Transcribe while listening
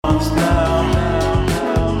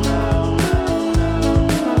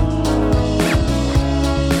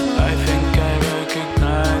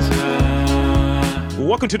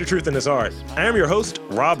Welcome to The Truth in This Art. I am your host,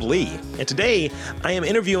 Rob Lee, and today I am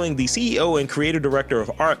interviewing the CEO and creative director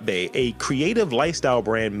of Art Bay, a creative lifestyle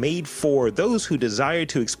brand made for those who desire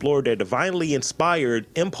to explore their divinely inspired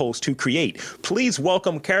impulse to create. Please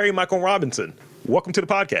welcome Cary Michael Robinson. Welcome to the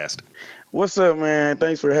podcast. What's up, man?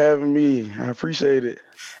 Thanks for having me. I appreciate it.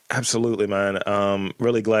 Absolutely, man.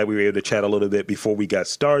 Really glad we were able to chat a little bit before we got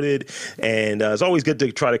started. And it's always good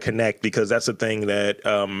to try to connect because that's the thing that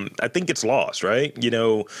I think gets lost, right? You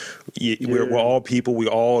know, we're all people. We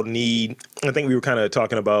all need, I think we were kind of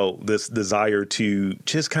talking about this desire to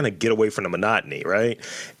just kind of get away from the monotony, right?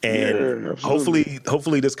 And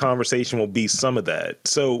hopefully this conversation will be some of that.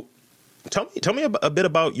 So tell me a bit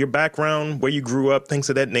about your background, where you grew up, things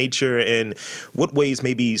of that nature, and what ways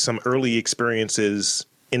maybe some early experiences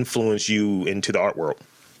influence you into the art world.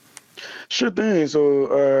 Sure thing.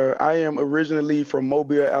 So I am originally from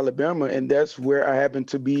Mobile, Alabama, and that's where I happen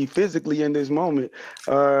to be physically in this moment.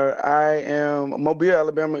 Mobile,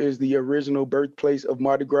 Alabama is the original birthplace of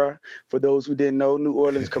Mardi Gras. For those who didn't know, New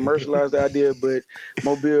Orleans commercialized the idea, but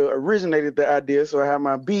Mobile originated the idea. So I have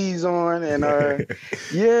my bees on, and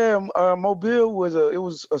Mobile was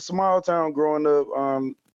a small town growing up.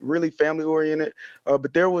 Really family oriented,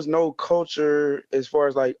 but there was no culture as far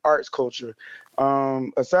as like arts culture,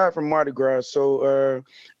 aside from Mardi Gras. So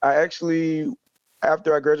I actually,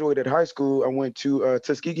 after I graduated high school, I went to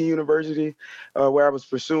Tuskegee University, where I was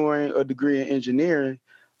pursuing a degree in engineering.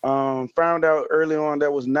 Found out early on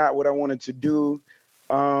that was not what I wanted to do.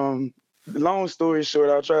 Long story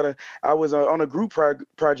short, I was on a group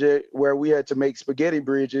project where we had to make spaghetti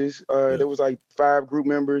bridges. There was like 5 group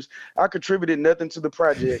members. I contributed nothing to the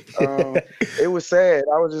project. It was sad.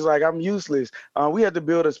 I was just like, I'm useless. We had to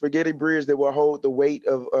build a spaghetti bridge that would hold the weight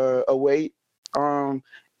of a weight.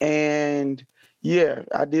 And yeah,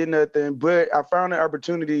 I did nothing, but I found an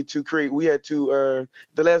opportunity to create. We had to,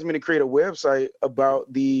 the last minute, create a website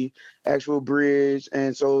about the actual bridge.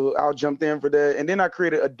 And so I jumped in for that. And then I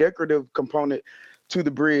created a decorative component to the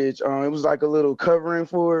bridge. It was like a little covering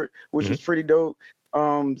for it, which was pretty dope.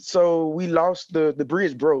 So we lost the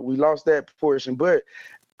bridge broke. We lost that portion, but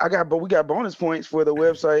we got bonus points for the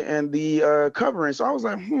website and the covering. So I was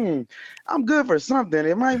like, I'm good for something.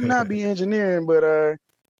 It might not be engineering, but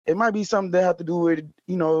it might be something that have to do with,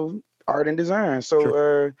 art and design.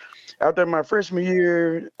 So after my freshman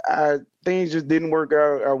year, things just didn't work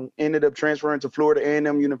out. I ended up transferring to Florida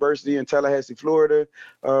A&M University in Tallahassee, Florida.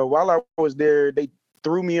 While I was there, they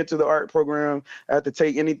threw me into the art program. I had to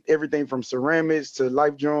take everything from ceramics to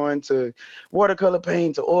life drawing to watercolor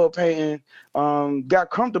painting to oil painting. Got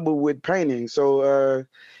comfortable with painting. So,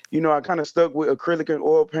 I kind of stuck with acrylic and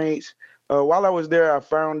oil paints. While I was there, I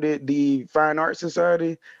founded the Fine Arts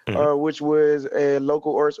Society, which was a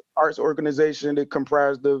local arts organization that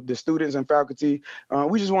comprised of the students and faculty.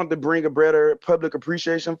 We just wanted to bring a better public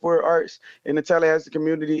appreciation for arts in the Tallahassee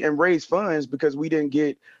community and raise funds because we didn't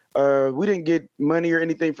get money or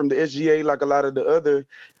anything from the SGA like a lot of the other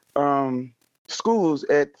schools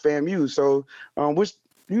at FAMU. So, which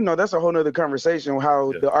that's a whole nother conversation,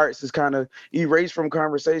 how the arts is kind of erased from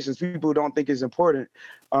conversations. People don't think it's important.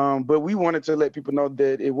 But we wanted to let people know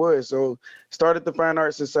that it was. So started the Fine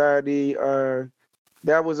Arts Society.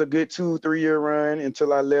 That was a good 2-3 year run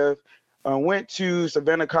until I left. Went to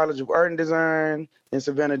Savannah College of Art and Design in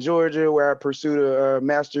Savannah, Georgia, where I pursued a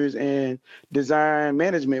master's in design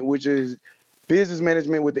management, which is business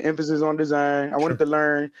management with the emphasis on design. I wanted to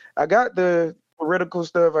learn. I got the theoretical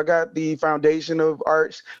stuff. I got the foundation of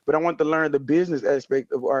arts, but I want to learn the business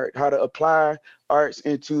aspect of art, how to apply arts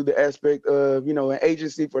into the aspect of, an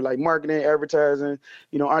agency for like marketing, advertising,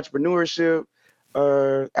 entrepreneurship.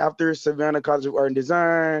 After Savannah College of Art and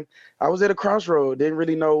Design, I was at a crossroad, didn't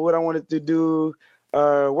really know what I wanted to do.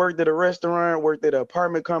 Worked at a restaurant, worked at an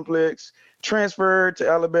apartment complex, transferred to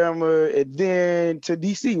Alabama, and then to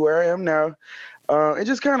DC, where I am now. And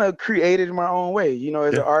just kind of created my own way.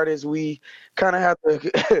 As an artist, we kind of have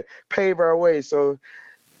to pave our way. So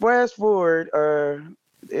fast forward,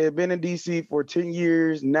 I've been in DC for 10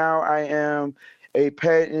 years. Now I am a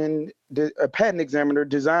patent examiner,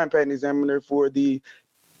 design patent examiner for the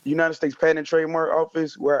United States Patent and Trademark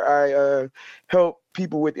Office, where I help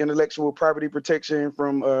people with intellectual property protection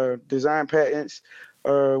from design patents,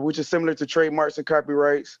 which is similar to trademarks and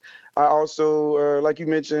copyrights. I also, like you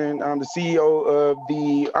mentioned, I'm the CEO of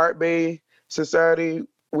the Art Bay Society,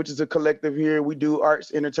 which is a collective here. We do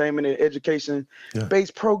arts, entertainment, and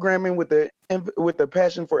education-based programming with a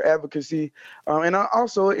passion for advocacy. And I'm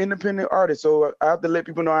also an independent artist, so I have to let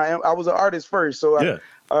people know I was an artist first. So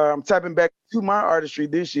I'm tapping back to my artistry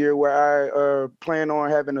this year, where I plan on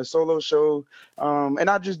having a solo show, and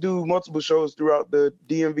I just do multiple shows throughout the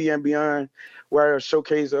DMV and beyond, where I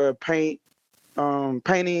showcase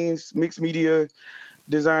paintings, mixed media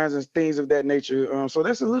designs, and things of that nature. So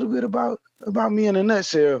that's a little bit about me in a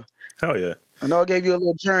nutshell. Hell yeah. I know I gave you a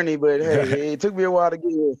little journey, but hey, it took me a while to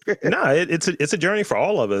get here. No, it's a journey for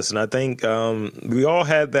all of us, and I think we all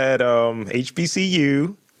had that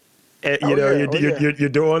HBCU. You're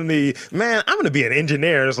doing the, man, I'm going to be an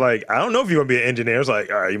engineer. It's like, I don't know if you're going to be an engineer. It's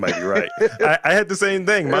like, all right, you might be right. I had the same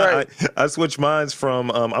thing. I switched mines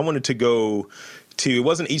from, I wanted to go to, it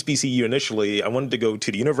wasn't HBCU initially. I wanted to go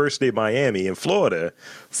to the University of Miami in Florida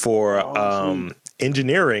for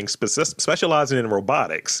engineering, specializing in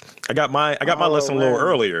robotics. I got my lesson a little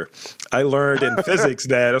earlier. I learned in physics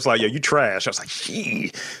that I was like, yo, you trash. I was like,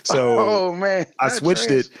 gee. So I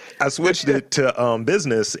switched it to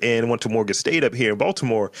business and went to Morgan State up here in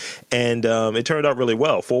Baltimore, and it turned out really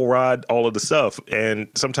well. Full ride, all of the stuff. And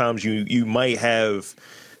sometimes you might have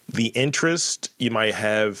the interest, you might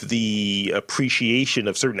have the appreciation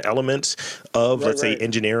of certain elements of, let's say,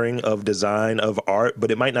 engineering, of design, of art,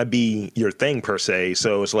 but it might not be your thing per se.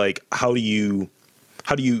 So it's like, how do you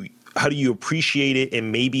appreciate it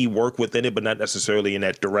and maybe work within it, but not necessarily in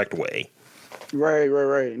that direct way?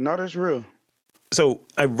 Right. No, that's real. So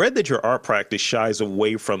I read that your art practice shies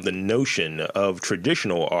away from the notion of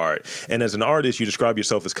traditional art. And as an artist, you describe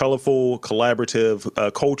yourself as colorful,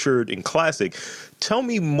 collaborative, cultured, and classic. Tell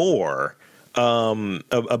me more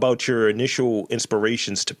about your initial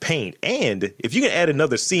inspirations to paint. And if you can add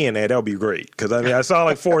another C in there, that would be great. Because, I mean, I saw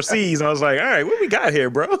like 4 C's, and I was like, all right, what we got here,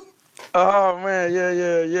 bro? Oh, man,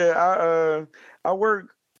 yeah. I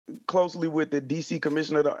work closely with the D.C.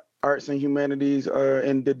 Commission of the Arts and Humanities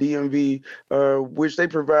and the DMV, which they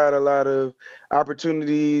provide a lot of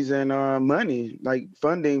opportunities and money, like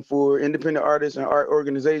funding for independent artists and art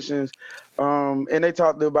organizations. And they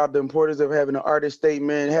talked about the importance of having an artist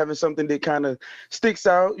statement, having something that kind of sticks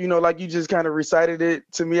out, like you just kind of recited it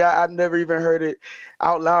to me. I've never even heard it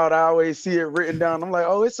out loud. I always see it written down. I'm like,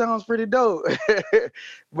 oh, it sounds pretty dope.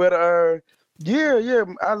 But I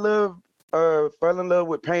fell in love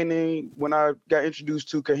with painting when I got introduced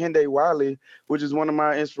to Kehinde Wiley, which is one of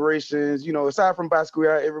my inspirations. Aside from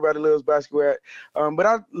Basquiat, everybody loves Basquiat. But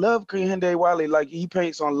I love Kehinde Wiley. Like, he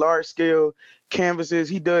paints on large scale canvases.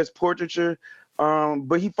 He does portraiture.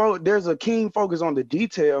 But there's a keen focus on the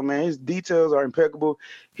detail, man. His details are impeccable.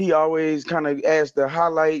 He always kind of adds the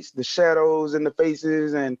highlights, the shadows in the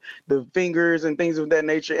faces and the fingers and things of that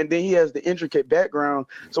nature. And then he has the intricate background.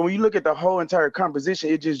 So when you look at the whole entire composition,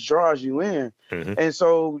 it just draws you in. Mm-hmm. And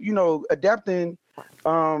so, adapting,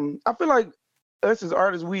 I feel like us as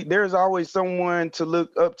artists, there's always someone to look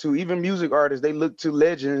up to. Even music artists, they look to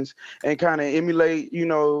legends and kind of emulate,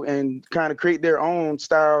 and kind of create their own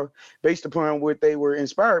style based upon what they were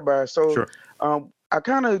inspired by. So I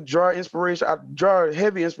kind of draw inspiration. I draw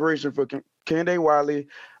heavy inspiration for Kehinde Wiley.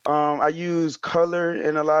 I use color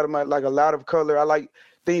in a lot of color. I like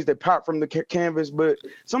things that pop from the canvas, but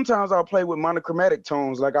sometimes I'll play with monochromatic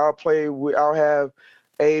tones. Like I'll have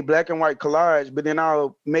a black and white collage, but then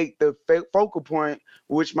I'll make the focal point,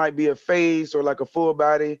 which might be a face or like a full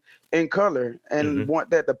body, in color, and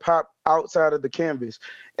want that to pop outside of the canvas.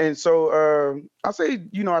 And so I say,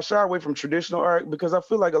 I shy away from traditional art because I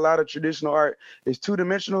feel like a lot of traditional art is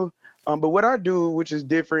two-dimensional. But what I do, which is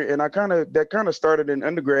different, and that kind of started in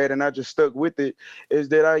undergrad, and I just stuck with it, is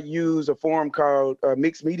that I use a form called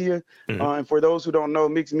mixed media. And for those who don't know,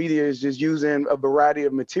 mixed media is just using a variety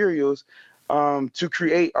of materials to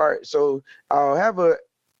create art. So I'll have a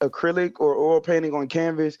acrylic or oil painting on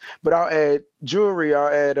canvas, but I'll add jewelry, I'll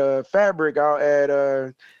add fabric, I'll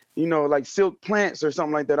add like silk plants or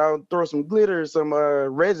something like that. I'll throw some glitter, some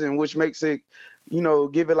resin, which makes it,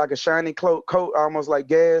 give it like a shiny coat, almost like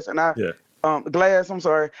gas. And glass, I'm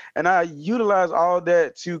sorry. And I utilize all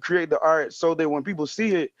that to create the art so that when people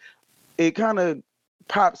see it, it kind of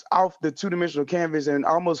pops off the two-dimensional canvas and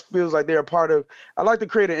almost feels like they're a part of. I like to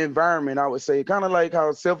create an environment, I would say, kind of like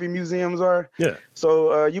how selfie museums are. Yeah.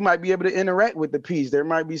 So you might be able to interact with the piece. There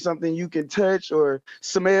might be something you can touch or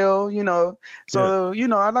smell, So,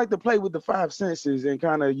 I like to play with the 5 senses and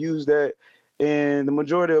kind of use that in the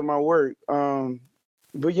majority of my work.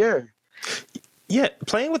 But yeah. Yeah,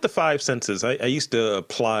 playing with the five senses. I used to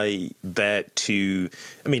apply that to.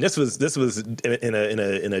 I mean, this was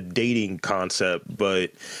in a dating concept,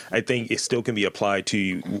 but I think it still can be applied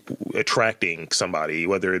to attracting somebody,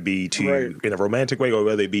 whether it be Right. to in a romantic way or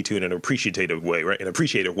whether it be to in an appreciative way, right? An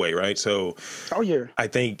appreciative way, right? So, Oh yeah. I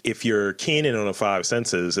think if you're keying in on the five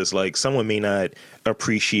senses, it's like someone may not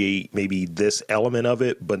appreciate maybe this element of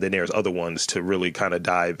it, but then there's other ones to really kind of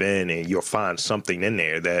dive in, and you'll find something in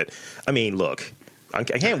there that. I mean, look. I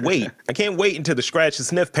can't wait. I can't wait until the scratch and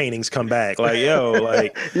sniff paintings come back. Like, yo,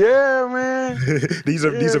 like Yeah, man. these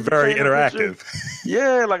Yeah, are you very paint a picture. interactive.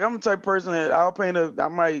 Yeah, like I'm the type of person that I'll paint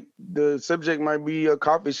the subject might be a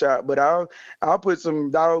coffee shop, but I'll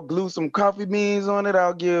glue some coffee beans on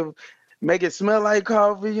it. Make it smell like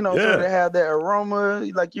coffee, so Yeah. they have that aroma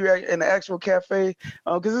like you're in the actual cafe.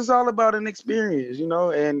 Because it's all about an experience,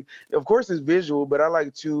 and of course it's visual, but I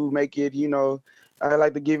like to make it, I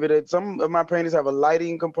like to give it some of my paintings have a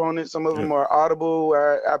lighting component. Some of Yeah. them are audible.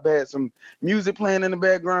 Where I've had some music playing in the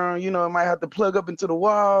background. I might have to plug up into the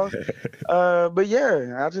wall. But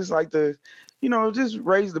yeah, I just like to, just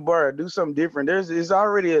raise the bar, do something different. It's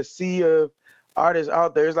already a sea of artists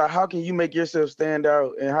out there. It's like, how can you make yourself stand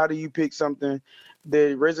out, and how do you pick something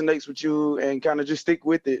that resonates with you and kind of just stick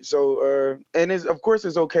with it? So, and of course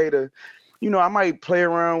it's okay to, I might play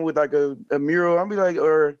around with like a mural. I'll be like,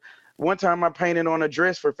 or one time I painted on a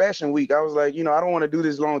dress for Fashion Week. I was like, I don't want to do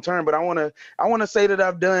this long term, but I want to say that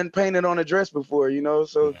I've done painted on a dress before,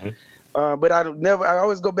 So Mhm. but I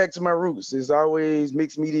always go back to my roots. It's always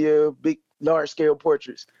mixed media, big, large scale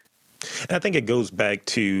portraits. And I think it goes back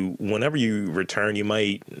to whenever you return, you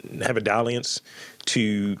might have a dalliance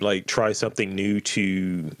to like try something new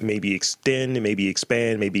to maybe extend, maybe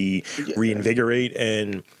expand, maybe Yeah, reinvigorate.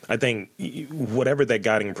 And I think whatever that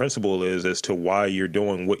guiding principle is as to why you're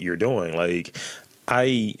doing what you're doing, like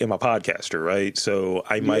I am a podcaster, right? So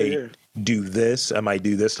I yeah, might yeah. do this. I might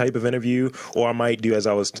do this type of interview, or I might do, as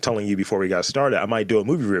I was telling you before we got started, I might do a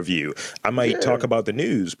movie review. I might talk Yeah, about the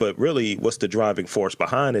news, but really what's the driving force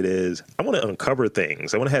behind it is I want to uncover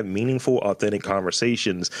things. I want to have meaningful, authentic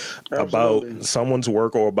conversations about absolutely. someone's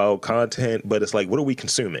work or about content, but it's like, what are we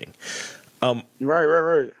consuming? Right,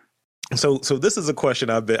 right, So this is a question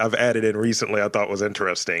I've added in recently I thought was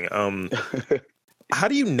interesting. right. How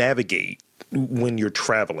do you navigate when you're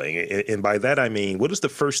traveling? And by that, I mean, what is the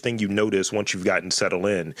first thing you notice once you've gotten settled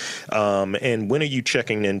in? And when are you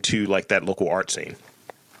checking into like that local art scene?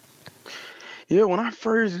 Yeah, when I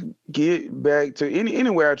first get back to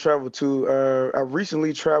anywhere I travel to, I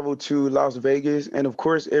recently traveled to Las Vegas, and of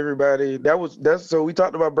course, everybody that's so we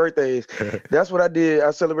talked about birthdays. That's what I did.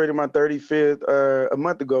 I celebrated my 35th a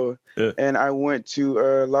month ago, Yeah. and I went to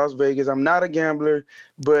Las Vegas. I'm not a gambler,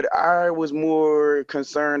 but I was more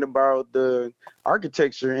concerned about the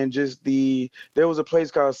architecture and just there was a place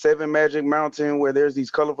called Seven Magic Mountain where there's these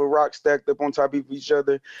colorful rocks stacked up on top of each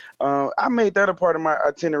other. I made that a part of my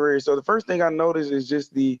itinerary. So the first thing I noticed is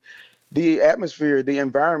just the atmosphere, the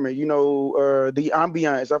environment, the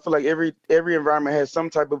ambiance. I feel like every environment has some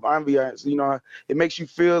type of ambiance. It makes you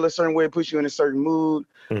feel a certain way, it puts you in a certain mood.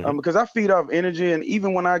 Mhm. Because I feed off energy, and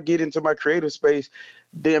even when I get into my creative space,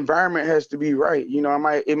 the environment has to be right.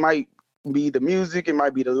 It might be the music, it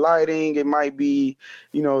might be the lighting, it might be,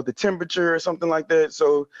 the temperature or something like that.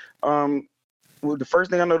 So, well, the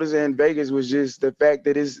first thing I noticed in Vegas was just the fact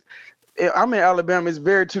that I'm in Alabama. It's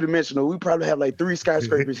very two dimensional. We probably have like three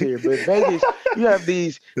skyscrapers here, but Vegas, you have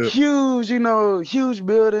these Yeah. huge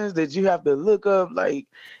buildings that you have to look up like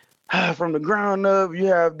from the ground up. You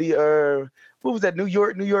have the what was that New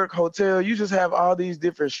York hotel? You just have all these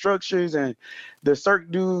different structures and the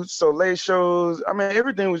Cirque du Soleil shows. I mean,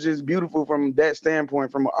 everything was just beautiful from that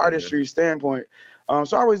standpoint, from an Yeah. artistry standpoint.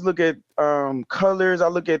 So I always look at colors. I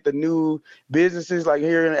look at the new businesses like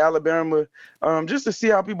here in Alabama, just to see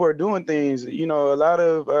how people are doing things. A lot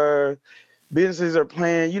of businesses are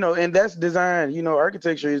playing, and that's design.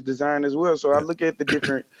 Architecture is design as well. So I Yeah. look at the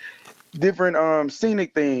different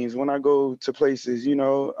scenic things when I go to places,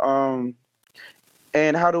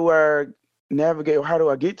 and how do I navigate? How do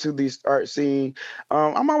I get to this art scene?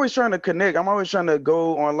 I'm always trying to connect. I'm always trying to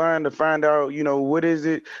go online to find out, what is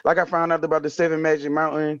it? Like I found out about the Seven Magic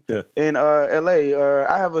Mountain Yeah. in LA.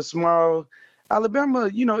 I have a small Alabama.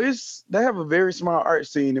 They have a very small art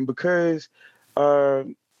scene, and because uh,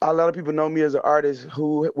 a lot of people know me as an artist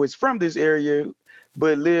who was from this area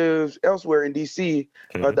but lives elsewhere in DC.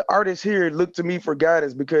 Hmm. The artists here look to me for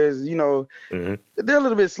guidance because Hmm. they're a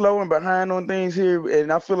little bit slow and behind on things here,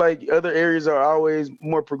 and I feel like other areas are always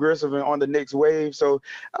more progressive and on the next wave. So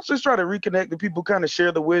I just try to reconnect the people, kind of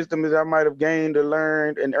share the wisdom that I might have gained or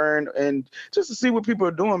learned and earned, and just to see what people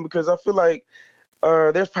are doing because I feel like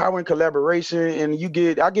there's power in collaboration,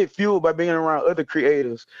 and I get fueled by being around other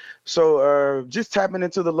creatives. So just tapping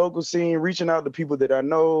into the local scene, reaching out to people that I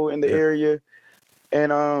know in the Yeah. area,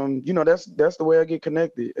 and that's the way I get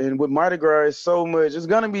connected. And with Mardi Gras, it's so much. It's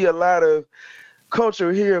gonna be a lot of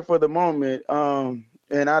culture here for the moment.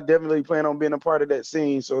 And I definitely plan on being a part of that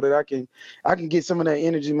scene so that I can get some of that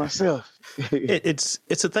energy myself. It's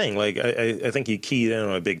a thing. Like I think you keyed in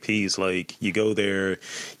on a big piece. Like you go there,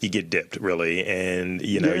 you get dipped really, and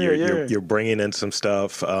you know Yeah, yeah. you're bringing in some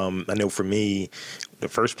stuff. I know for me, the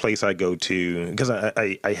first place I go to, because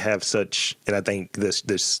I have such, and I think this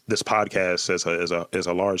podcast as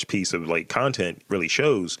a large piece of like content really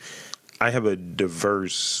shows. I have a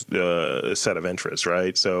diverse set of interests,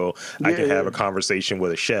 right? So I Yeah, can have yeah. a conversation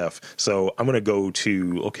with a chef. So I'm going to go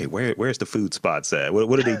to, okay, where's the food spots at?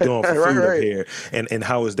 What are they doing for Right, food up right. here? And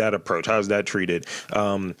how is that approach? How is that treated? Then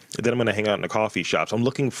I'm going to hang out in the coffee shops. I'm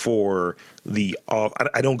looking for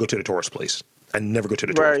I don't go to the tourist place. I never go to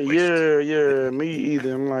the tourist Right, place. yeah, yeah, me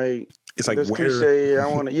either. I'm like, It's like that's cliche. I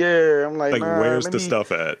want to, yeah. I'm like, nah, where's let the me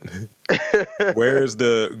stuff at? Where's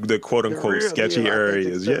the quote the unquote real deal, sketchy authentic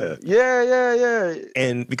areas? stuff. Yeah. Yeah, yeah, yeah.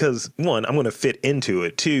 And because one, I'm going to fit into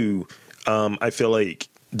it. Two, I feel like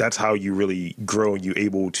that's how you really grow and you're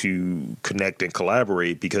able to connect and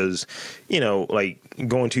collaborate because, like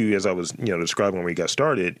going to, as I was, describing when we got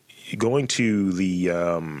started, going to the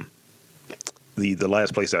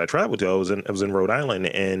last place that I traveled to, I was in Rhode Island,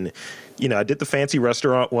 and I did the fancy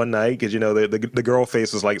restaurant one night because the girl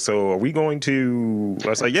face was like, so are we going to? I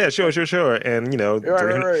was like, yeah, sure, and Right,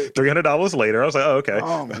 right, right. $300 later, I was like, oh, okay.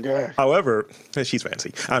 Oh my god. However, she's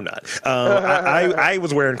fancy. I'm not. I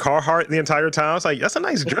was wearing Carhartt the entire time. I was like, that's a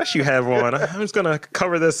nice dress you have on. I'm just gonna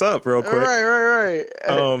cover this up real quick. Right, right,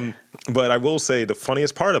 right. But I will say the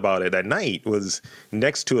funniest part about it at night was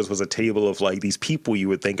next to us was a table of like these people you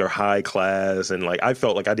would think are high class, and like I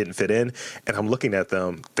felt like I didn't fit in, and I'm looking at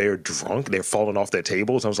them, they're drunk, they're falling off their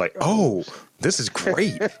tables. I was like, oh, this is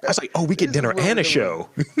great. I was like, oh, we get This is dinner what and we're a doing. show.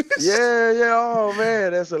 Yeah, yeah. Oh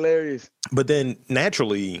man, that's hilarious. But then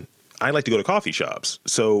naturally, I like to go to coffee shops.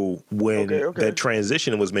 So when Okay. that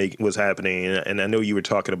transition was happening, and I know you were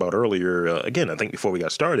talking about earlier, again, I think before we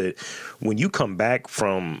got started, when you come back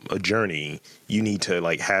from a journey, you need to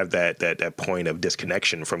like have that point of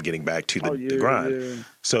disconnection from getting back to Oh the yeah, grind. yeah.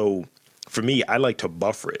 So for me, I like to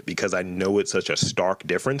buffer it because I know it's such a stark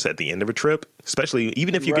difference at the end of a trip, especially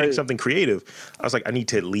even if you're getting Right. something creative. I was like, I need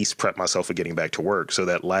to at least prep myself for getting back to work. So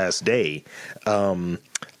that last day,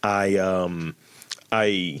 I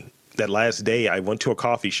that last day I went to a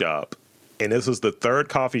coffee shop, and this was the third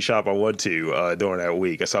coffee shop I went to during that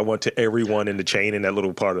week. So I went to every one in the chain in that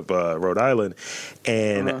little part of Rhode Island,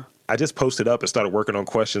 and Uh-huh. I just posted up and started working on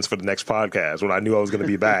questions for the next podcast when I knew I was going to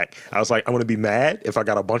be back. I was like, I'm going to be mad if I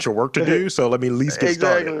got a bunch of work to do, so let me at least get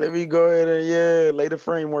Exactly. started. Let me go ahead and lay the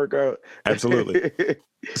framework out. Absolutely.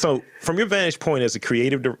 So, from your vantage point as a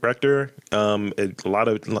creative director, a lot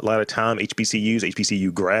of time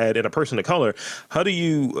HBCU grad, and a person of color, how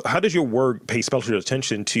does your work pay special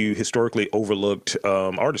attention to historically overlooked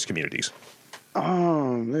artist communities?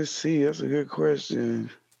 Let's see. That's a good question.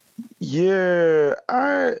 Yeah,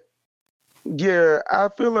 I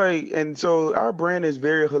feel like, and so our brand is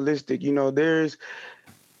very holistic.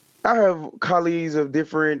 I have colleagues of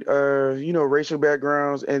different, racial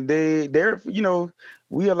backgrounds, and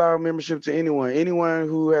we allow membership to anyone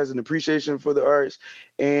who has an appreciation for the arts,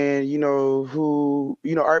 and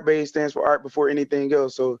Art Bay stands for art before anything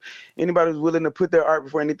else. So anybody who's willing to put their art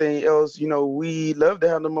before anything else, we love to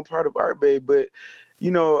have them a part of Art Bay, but.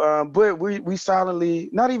 But we silently,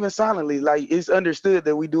 not even silently, like it's understood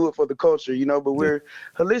that we do it for the culture, but Yeah. we're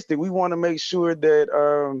holistic. We want to make sure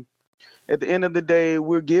that at the end of the day,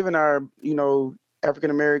 we're giving our, African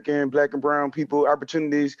American, Black and Brown people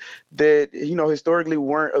opportunities that, historically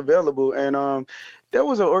weren't available. And there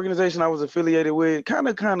was an organization I was affiliated with,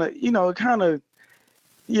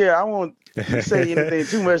 yeah, I won't say anything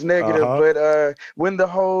too much negative, Uh-huh. but when the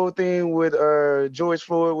whole thing with George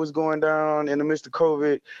Floyd was going down in the midst of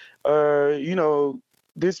COVID,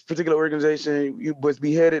 this particular organization was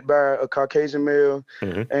beheaded by a Caucasian male,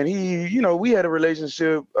 Hmm. and he, we had a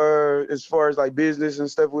relationship as far as like business and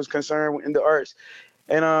stuff was concerned in the arts.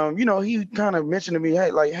 And he kind of mentioned to me,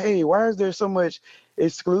 hey, why is there so much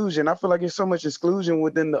exclusion? I feel like there's so much exclusion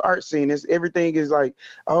within the art scene. Everything is like,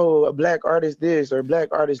 oh, a Black artist this or a Black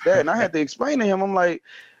artist that. And I had to explain to him, I'm like,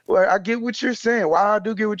 well, I get what you're saying. While I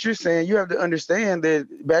do get what you're saying, you have to understand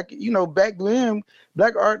that back then,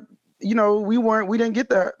 Black art, we didn't get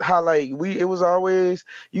the highlight. It was always,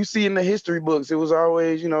 you see in the history books, it was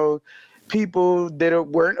always, people that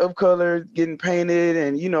weren't of color getting painted,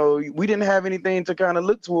 and we didn't have anything to kind of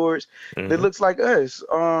look towards that Mm-hmm. looks like us.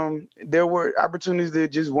 There were opportunities that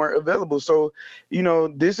just weren't available. So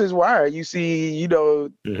this is why you see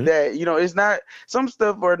Mm-hmm. that it's not, some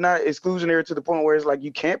stuff are not exclusionary to the point where it's like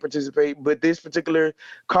you can't participate, but this particular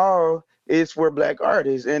call is for Black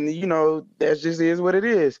artists, and that just is what it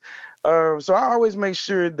is. So I always make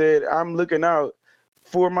sure that I'm looking out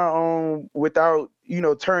for my own without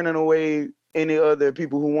turning away any other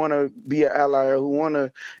people who want to be an ally or who want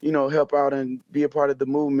to help out and be a part of the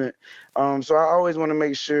movement. So I always want to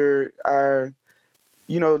make sure I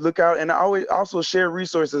look out, and I always also share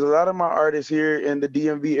resources. A lot of my artists here in the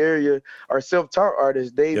DMV area are self-taught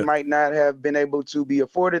artists. They Yep. might not have been able to be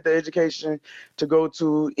afforded the education to go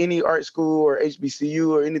to any art school or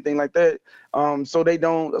HBCU or anything like that. So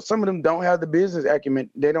some of them don't have the business acumen.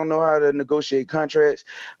 They don't know how to negotiate contracts.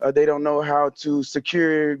 They don't know how to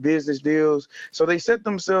secure business deals. So they set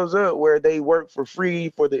themselves up where they work for free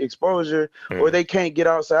for the exposure, or Mm-hmm. they can't get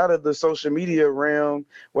outside of the social media realm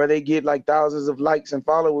where they get like thousands of likes and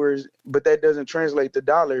followers, but that doesn't translate to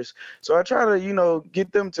dollars. So I try to,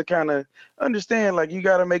 get them to kind of understand, like, you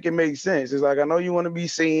got to make it make sense. It's like, I know you want to be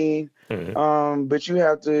seen, Mm-hmm. but you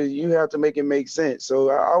have to make it make sense. So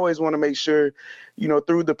I always want to make sure,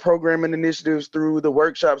 through the programming initiatives, through the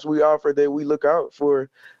workshops we offer, that we look out for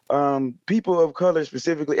people of color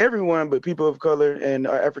specifically, everyone, but people of color and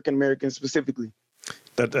African Americans specifically.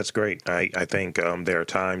 That's great. I think there are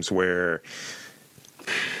times where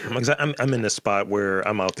I'm in this spot where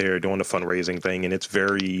I'm out there doing the fundraising thing, and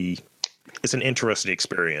it's an interesting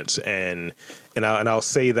experience, and I'll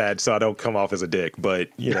say that so I don't come off as a dick, but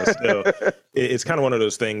still, it's kind of one of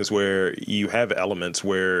those things where you have elements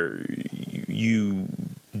where you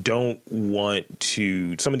don't want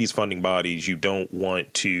to, some of these funding bodies, you don't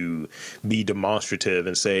want to be demonstrative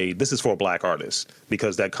and say this is for Black artists,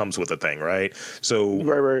 because that comes with a thing, right? So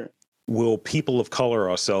Right, right. will people of color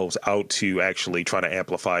ourselves out to actually try to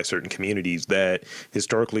amplify certain communities that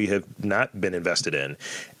historically have not been invested in?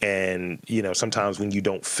 And, sometimes when you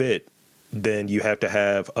don't fit, then you have to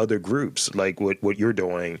have other groups like what you're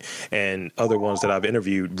doing and other ones that I've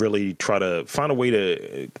interviewed really try to find a way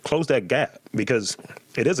to close that gap, because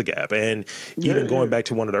it is a gap. And Yeah, even going yeah. back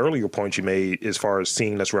to one of the earlier points you made, as far as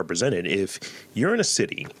seeing us represented, if you're in a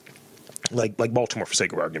city like Baltimore, for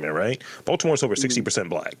sake of argument, right? Baltimore's over Mhm. 60%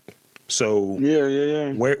 Black. So Yeah,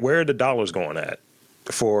 yeah, yeah. where are the dollars going at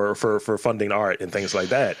for funding art and things like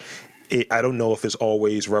that? I don't know if it's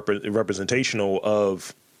always representational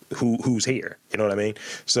of who's here. You know what I mean?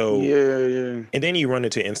 So, Yeah, yeah. and then you run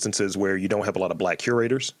into instances where you don't have a lot of Black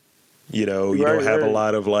curators. You Right, don't have a right.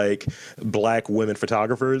 lot of like Black women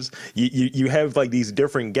photographers. You have like these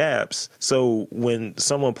different gaps. So when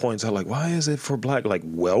someone points out like, why is it for Black? Like,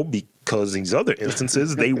 well, because these other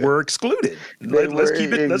instances they were excluded. They Let's were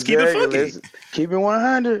keep it exactly. funky. Let's keep it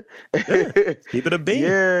 100. Yeah, keep it a bean.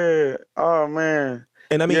 Yeah. Oh man.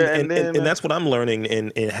 And I mean, Yeah, and then and that's what I'm learning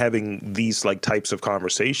in having these like types of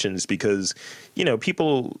conversations, because,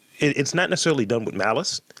 people, it's not necessarily done with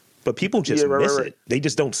malice, but people yeah, just right, right, miss right. it. They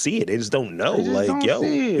just don't see it. They just don't know. They just Like, don't yo,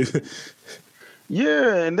 see it.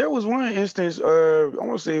 Yeah, and there was one instance. I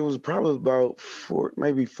want to say it was probably about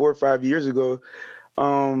maybe 4 or 5 years ago.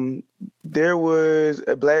 Um, there was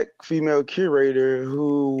a Black female curator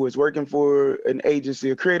who was working for an agency,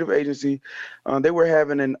 a creative agency. They were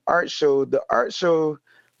having an art show. The art show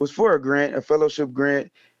was for a grant, a fellowship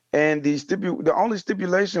grant, and the only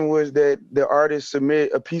stipulation was that the artist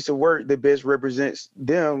submit a piece of work that best represents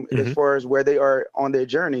them as hmm far as where they are on their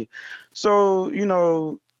journey. So,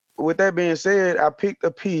 with that being said, I picked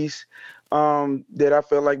a piece that I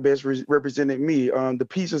felt like best represented me. The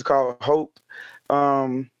piece is called Hope,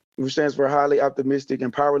 which stands for highly optimistic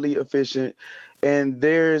and powerfully efficient. And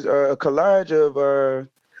there's a collage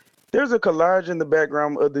in the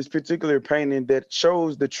background of this particular painting that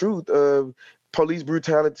shows the truth of police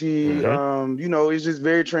brutality. hmm It's just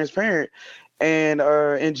very transparent, and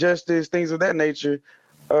injustice, things of that nature.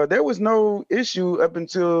 There was no issue up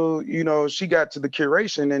until she got to the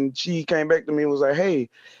curation, and she came back to me and was like, "Hey,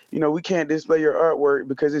 we can't display your artwork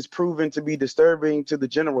because it's proven to be disturbing to the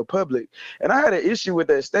general public." And I had an issue with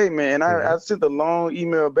that statement, and I sent a long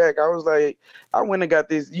email back. I was like, I went and got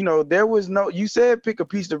this. There was no. You said pick a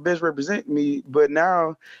piece to best represent me, but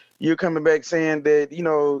now you're coming back saying that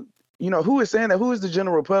who is saying that? Who is the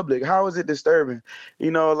general public? How is it disturbing?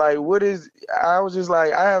 Like I was just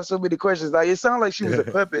like, I have so many questions. Like, it sounded like she was a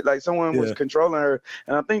puppet, like someone was Yeah. controlling her.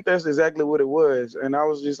 And I think that's exactly what it was. And I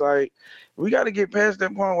was just like, we got to get past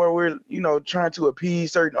that point where we're, trying to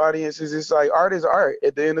appease certain audiences. It's like, art is art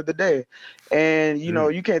at the end of the day. And,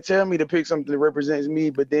 you can't tell me to pick something that represents me,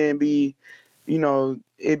 but then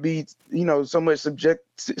it be, so much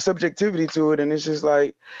subjectivity to it. And it's just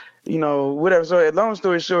like, whatever. So long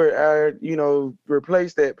story short, I,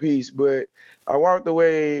 replaced that piece, but I walked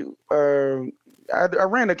away. I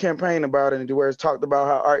ran a campaign about it where it's talked about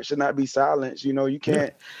how art should not be silenced. You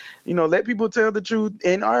can't, let people tell the truth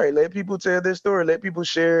in art. Let people tell their story. Let people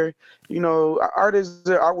share. Art is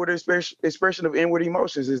the outward expression of inward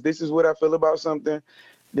emotions. This is what I feel about something,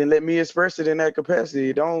 then let me express it in that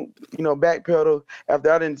capacity. Don't, backpedal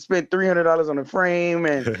after I didn't spend $300 on a frame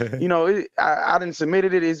and, I didn't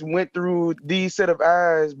submitted it. It went through these set of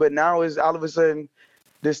eyes, but now it's all of a sudden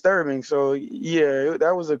disturbing. So yeah,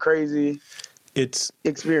 that was a crazy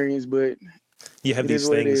experience, but you have it is these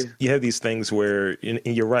what it things. is. You have these things where, and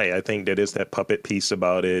you're right. I think that is that puppet piece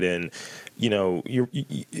about it, and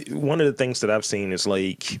one of the things that I've seen is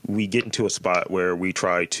like we get into a spot where we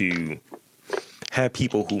try to have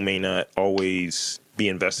people who may not always be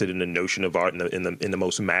invested in the notion of art in the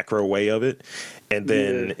most macro way of it, and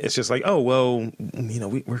then it's just like, oh well,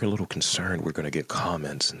 we're a little concerned we're going to get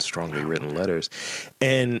comments and strongly written letters,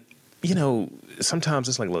 and sometimes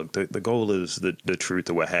it's like, look, the goal is the truth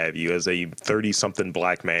or what have you. As a 30-something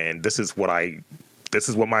black man, this is what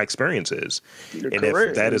my experience is. You're and correct.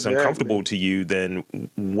 If that is Exactly. uncomfortable to you, then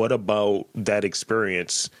what about that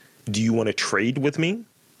experience? Do you want to trade with me?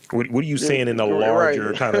 What are you saying in the larger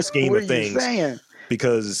Right. kind of scheme What of are you things? saying?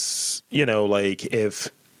 Because, like if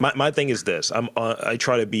my thing is this, I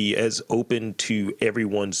try to be as open to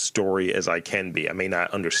everyone's story as I can be. I may not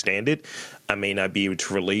understand it. I may not be able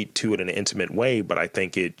to relate to it in an intimate way, but I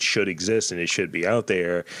think it should exist and it should be out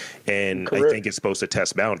there. And Correct. I think it's supposed to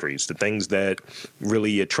test boundaries. The things that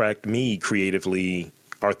really attract me creatively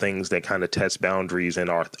are things that kind of test boundaries and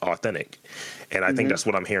are authentic. And I think that's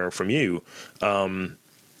what I'm hearing from you.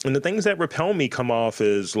 And the things that repel me come off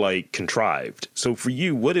as like contrived. So for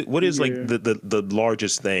you, what is like the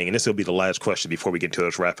largest thing? And this will be the last question before we get to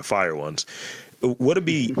those rapid fire ones. What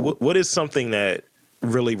is something that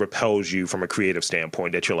really repels you from a creative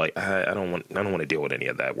standpoint that you're like, I don't want to deal with any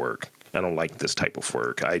of that work. I don't like this type of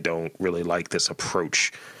work. I don't really like this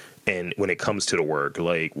approach. And when it comes to the work,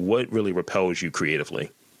 like what really repels you creatively?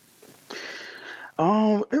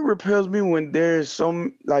 It repels me when there's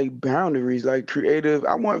some like boundaries, like creative.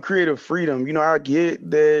 I want creative freedom. I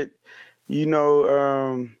get that, you know,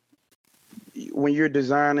 um, when you're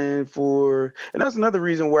designing and that's another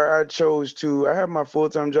reason where I have my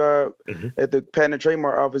full-time job at the patent and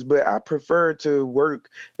trademark office, but I prefer to work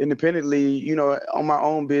independently, on my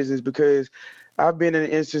own business, because I've been in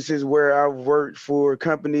instances where I've worked for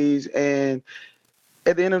companies, and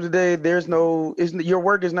at the end of the day, your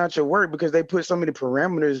work is not your work because they put so many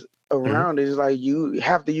parameters around it. It's like, you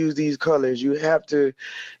have to use these colors. You have to,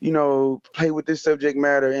 play with this subject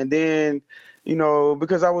matter. And then,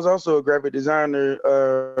 because I was also a graphic designer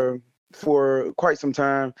for quite some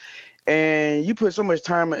time, and you put so much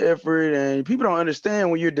time and effort, and people don't understand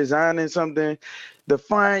when you're designing something, the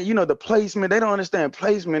fine, the placement, they don't understand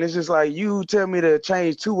placement. It's just like, you tell me to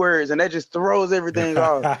change 2 words and that just throws everything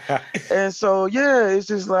off. And so, yeah, it's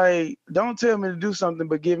just like, don't tell me to do something,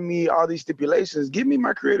 but give me all these stipulations. Give me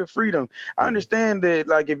my creative freedom. I understand that,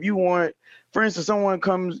 like, if you want, for instance,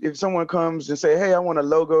 if someone comes and say, hey, I want a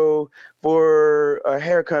logo for a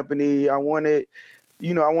hair company. I want it,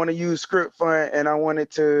 I want to use script font and I want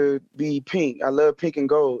it to be pink. I love pink and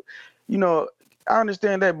gold. I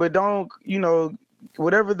understand that, but don't,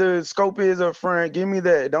 whatever the scope is up front, give me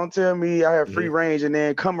that. Don't tell me I have free range and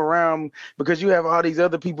then come around because you have all these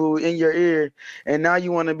other people in your ear, and now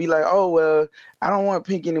you want to be like, oh, well, I don't want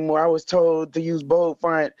pink anymore. I was told to use bold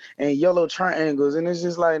font and yellow triangles. And it's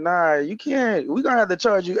just like, nah, you can't. We're going to have to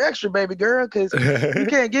charge you extra, baby girl, because you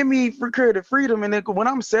can't give me for creative freedom. And then when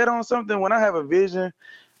I'm set on something, when I have a vision,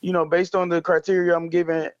 based on the criteria I'm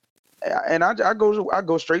given, and I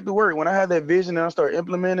go straight to work. When I have that vision and I start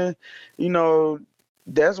implementing,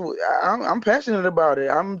 that's what I'm passionate about it.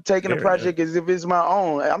 I'm taking the project as if it's my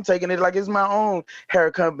own. I'm taking it like it's my own hair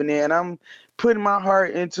company, and I'm putting my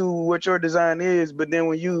heart into what your design is. But then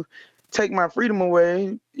when you take my freedom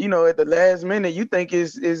away, at the last minute, you think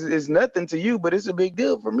is nothing to you, but it's a big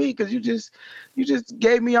deal for me because you just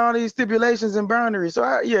gave me all these stipulations and boundaries. So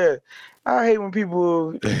I hate when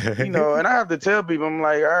people, and I have to tell people, I'm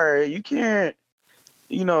like, all right, you can't.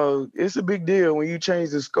 it's a big deal when you change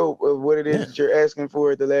the scope of what it is Yeah. that you're asking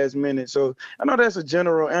for at the last minute. So I know that's a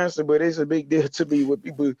general answer, but it's a big deal to me when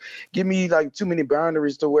people give me like too many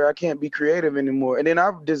boundaries to where I can't be creative anymore. And then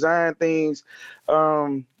I've designed things.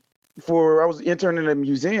 I was interning at a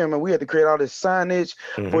museum and we had to create all this signage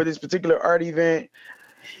Hmm. for this particular art event.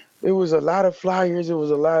 It was a lot of flyers. It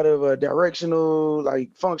was a lot of directional, like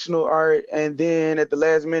functional art. And then at the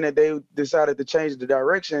last minute, they decided to change the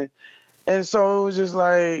direction. And so it was just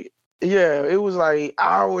like, yeah, it was like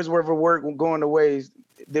hours worth of work going to waste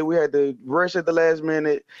that we had to rush at the last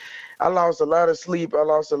minute. I lost a lot of sleep. I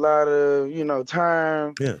lost a lot of,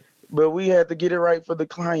 time. Yeah. But we had to get it right for the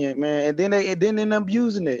client, man. And then they didn't end up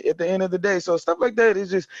using it at the end of the day. So stuff like that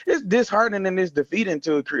is it's disheartening and it's defeating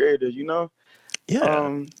to a creator. Yeah.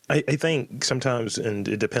 Um, I think sometimes, and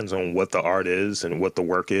it depends on what the art is and what the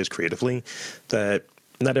work is creatively, that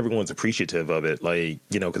not everyone's appreciative of it, like,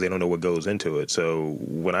 because they don't know what goes into it. So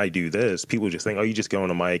when I do this, people just think, oh, you just go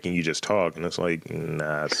on a mic and you just talk. And it's like,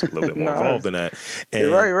 nah, it's a little bit more nah, involved than that.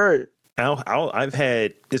 And right.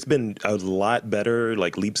 it's been a lot better,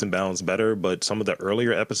 like leaps and bounds better. But some of the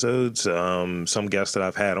earlier episodes, some guests that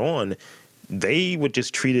I've had on, they would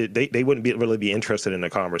just treat it, they wouldn't really be interested in the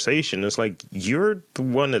conversation. It's like, you're the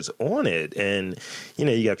one that's on it. And,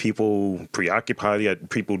 you got people preoccupied, you got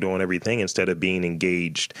people doing everything instead of being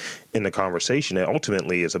engaged in the conversation that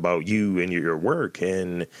ultimately is about you and your work.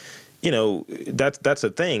 And, that's a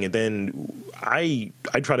thing. And then I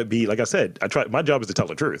try to be, like I said, my job is to tell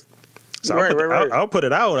the truth. So Right. I'll put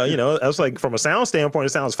it out. That's like, from a sound standpoint, it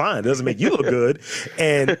sounds fine. It doesn't make you look good.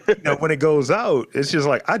 And when it goes out, it's just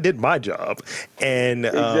like, I did my job. And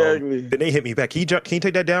Exactly. then they hit me back. Can you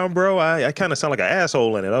take that down, bro? I kind of sound like an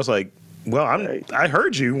asshole in it. I was like, well, I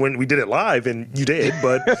heard you when we did it live, and you did,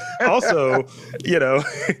 but also,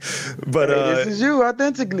 but This is you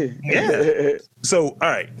authentically. yeah. So, all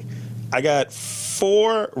right, I got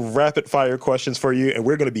 4 rapid fire questions for you, and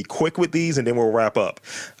we're going to be quick with these, and then we'll wrap up.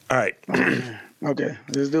 All right. Okay,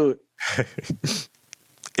 let's do it.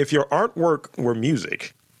 If your artwork were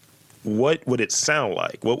music, what would it sound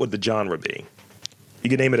like? What would the genre be? You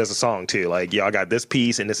can name it as a song too. Like, I got this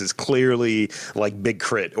piece, and this is clearly like Big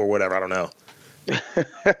Crit or whatever. I don't know.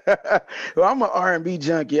 Well, I'm an R&B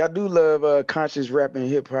junkie. I do love conscious rap and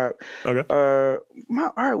hip hop. Okay. My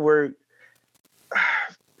artwork,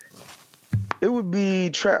 it would be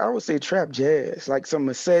trap. I would say trap jazz, like some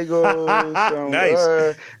Masego, some.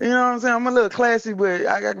 Nice. You know what I'm saying? I'm a little classy, but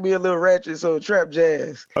I got to be a little ratchet. So trap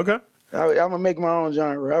jazz. Okay. I'm gonna make my own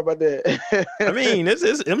genre. How about that? I mean,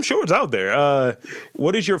 I'm sure it's out there.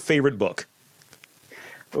 What is your favorite book?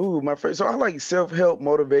 Ooh, my favorite. So I like self-help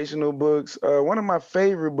motivational books. One of my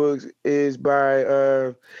favorite books is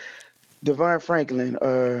by Devon Franklin,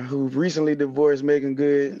 who recently divorced Megan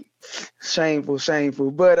Good.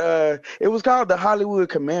 Shameful. But it was called The Hollywood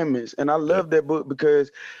Commandments. And I love that book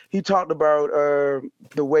because he talked about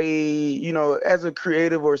the way, as a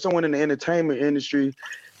creative or someone in the entertainment industry,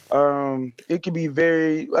 it can be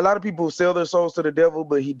a lot of people sell their souls to the devil,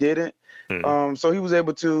 but he didn't. So he was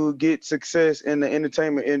able to get success in the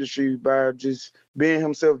entertainment industry by just being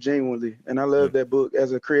himself genuinely. And I love that book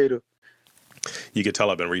as a creator. You can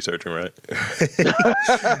tell I've been researching, right?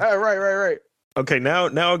 Right. Okay, now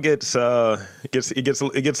it gets a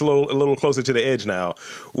little closer to the edge now.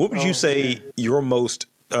 What would you say your most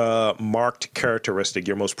marked characteristic,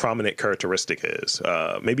 your most prominent characteristic is?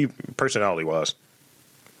 Maybe personality wise.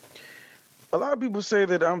 A lot of people say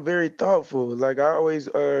that I'm very thoughtful. Like I always,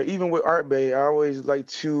 even with Art Bay, I always like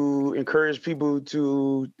to encourage people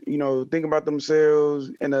to, think about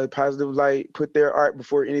themselves in a positive light, put their art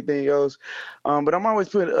before anything else. But I'm always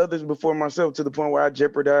putting others before myself to the point where I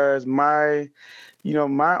jeopardize my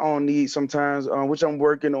own needs sometimes, which I'm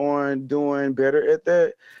working on doing better at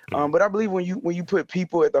that. But I believe when you put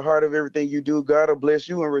people at the heart of everything you do, God will bless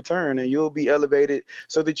you in return, and you'll be elevated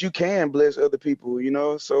so that you can bless other people.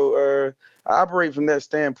 So I operate from that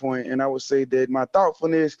standpoint, and I would say that my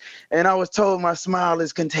thoughtfulness, and I was told my smile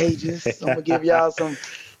is contagious. So I'm gonna give y'all I'm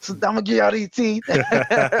gonna give y'all these teeth. All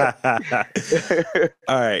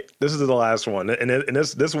right, this is the last one, and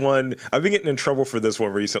this one I've been getting in trouble for this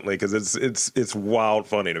one recently because it's wild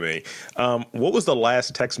funny to me. What was the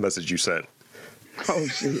last text message you sent? Oh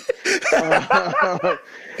shit.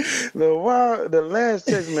 The last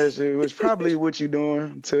text message was probably "What you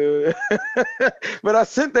doing?" to, but I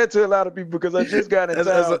sent that to a lot of people because I just got in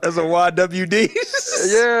town. As a YWD.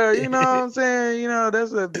 Yeah, you know what I'm saying.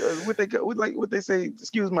 That's what they say.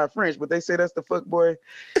 Excuse my French, but they say that's the fuck boy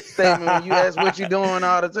statement when you ask what you doing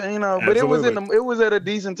all the time. But Absolutely. it was at a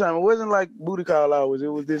decent time. It wasn't like booty call hours. It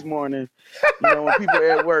was this morning. When people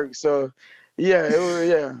are at work. So. Yeah, it was.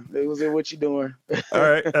 Yeah, it was. What you doing? All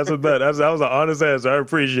right, that's a bet. That was an honest answer. I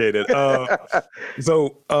appreciate it. That's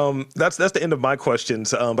the end of my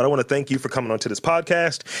questions. But I want to thank you for coming onto this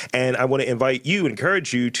podcast, and I want to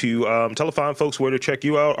encourage you to tell the fine folks where to check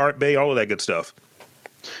you out, Art Bay, all of that good stuff.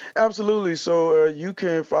 Absolutely. So you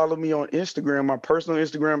can follow me on Instagram. My personal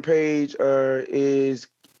Instagram page is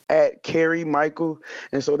at Cary Michael,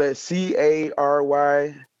 and so that's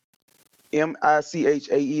CaryMichael _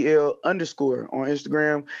 on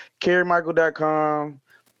Instagram. CaryMichael.com,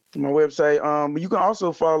 my website. You can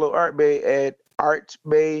also follow Art Bay at Art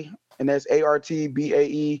Bay, and that's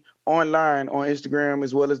ARTBAE online on Instagram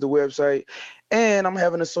as well as the website. And I'm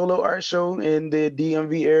having a solo art show in the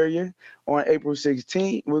DMV area on April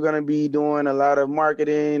 16th. We're going to be doing a lot of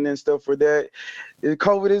marketing and stuff for that.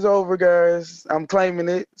 COVID is over, guys. I'm claiming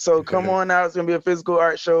it. So come on out. It's going to be a physical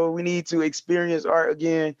art show. We need to experience art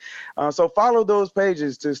again. So follow those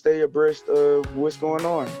pages to stay abreast of what's going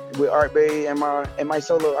on with Art Bay and my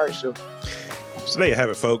solo art show. So there you have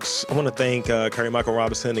it, folks. I want to thank Cary Michael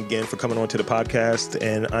Robinson again for coming on to the podcast.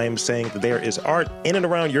 And I am saying that there is art in and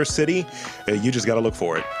around your city. You just got to look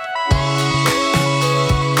for it.